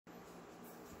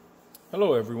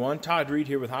Hello everyone, Todd Reed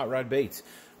here with Hot Rod Baits.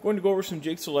 I'm going to go over some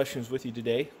jig selections with you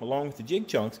today, along with the jig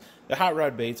chunks that Hot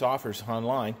Rod Baits offers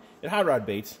online at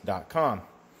hotrodbaits.com.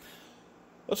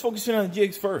 Let's focus in on the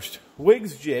jigs first.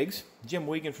 Wigs Jigs. Jim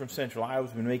Wiegand from Central Iowa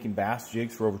has been making bass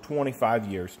jigs for over 25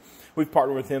 years. We've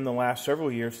partnered with him the last several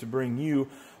years to bring you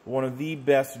one of the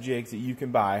best jigs that you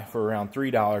can buy for around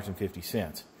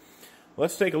 $3.50.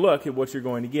 Let's take a look at what you're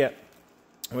going to get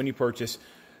when you purchase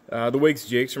the Wigs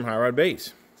Jigs from Hot Rod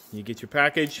Baits. You get your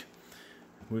package.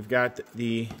 We've got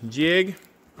the jig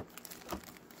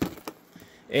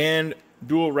and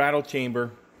dual rattle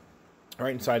chamber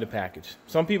right inside the package.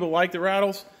 Some people like the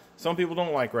rattles, some people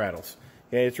don't like rattles.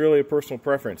 Okay, it's really a personal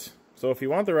preference. So if you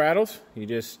want the rattles, you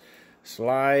just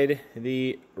slide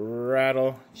the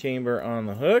rattle chamber on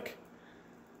the hook.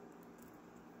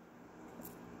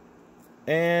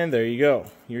 And there you go.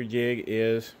 Your jig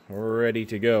is ready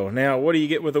to go. Now, what do you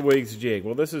get with a Wigs jig?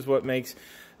 Well, this is what makes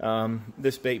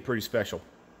this bait pretty special.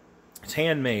 It's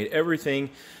handmade. Everything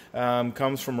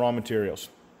comes from raw materials.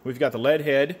 We've got the lead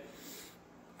head.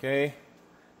 Okay.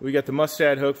 We got the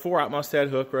mustad hook, 4-aught mustad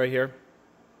hook right here.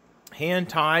 Hand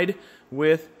tied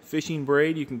with fishing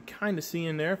braid. You can kind of see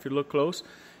in there if you look close.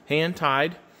 Hand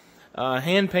tied.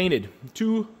 Hand painted.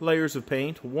 2 layers of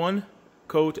paint. 1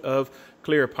 coat of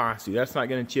clear epoxy. That's not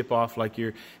going to chip off like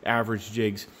your average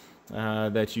jigs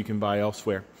that you can buy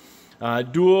elsewhere.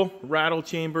 Dual rattle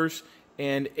chambers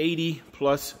and 80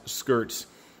 plus skirts,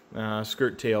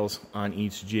 skirt tails on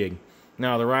each jig.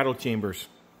 Now the rattle chambers,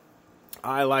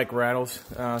 I like rattles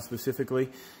specifically.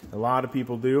 A lot of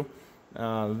people do.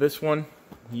 This one,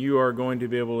 you are going to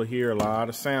be able to hear a lot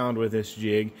of sound with this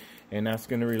jig, and that's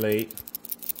going to relate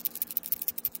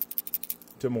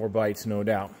to more bites, no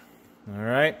doubt. All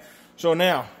right, so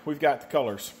now we've got the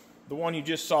colors. The one you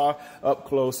just saw up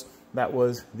close, that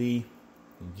was the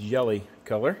jelly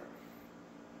color.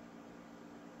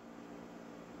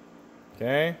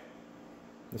 Okay,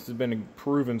 this has been a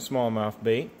proven smallmouth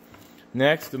bait.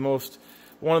 Next,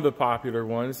 one of the popular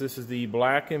ones, this is the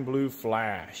black and blue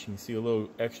flash. You can see a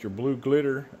little extra blue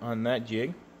glitter on that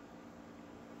jig.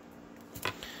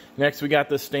 Next, we got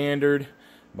the standard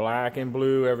black and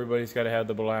blue. Everybody's got to have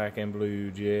the black and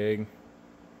blue jig.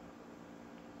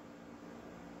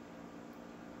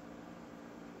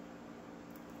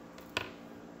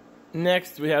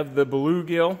 Next, we have the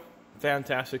bluegill.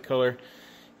 Fantastic color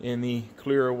in the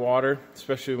clearer water,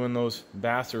 especially when those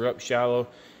bass are up shallow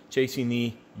chasing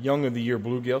the young of the year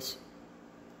bluegills.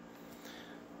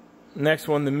 Next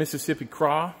one, the Mississippi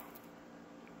craw.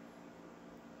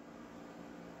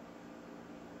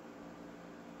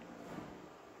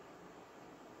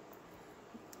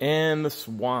 And the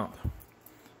swamp.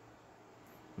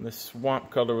 The swamp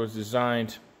color was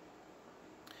designed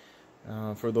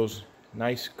for those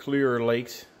nice clearer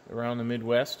lakes around the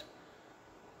Midwest.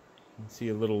 You can see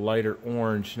a little lighter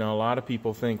orange. Now a lot of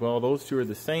people think, well, those two are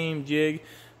the same jig.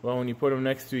 Well, when you put them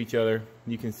next to each other,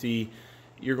 you can see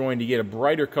you're going to get a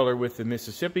brighter color with the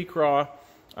Mississippi craw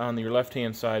on your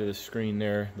left-hand side of the screen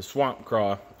there, the swamp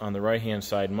craw on the right-hand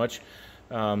side, much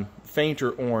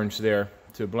fainter orange there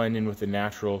to blend in with the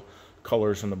natural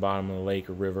colors on the bottom of the lake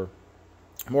or river.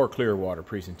 More clear water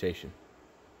presentation.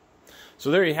 So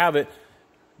there you have it,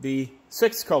 the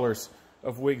 6 colors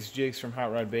of Wigs Jigs from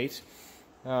Hot Rod Baits,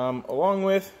 along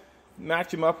with,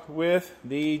 match them up with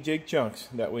the jig chunks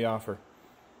that we offer.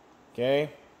 Okay,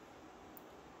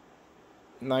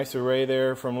 nice array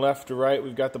there from left to right.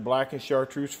 We've got the black and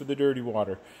chartreuse for the dirty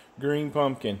water, green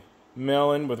pumpkin,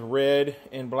 melon with red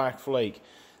and black flake,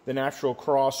 the natural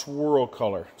craw swirl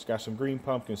color. It's got some green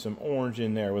pumpkin, some orange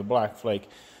in there with black flake,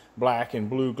 black and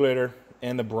blue glitter,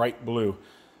 and the bright blue.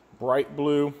 Bright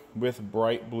blue with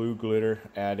bright blue glitter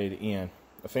added in.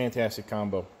 A fantastic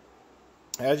combo.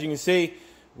 As you can see,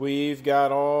 we've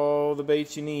got all the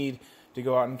baits you need to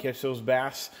go out and catch those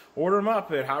bass. Order them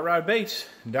up at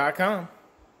hotrodbaits.com.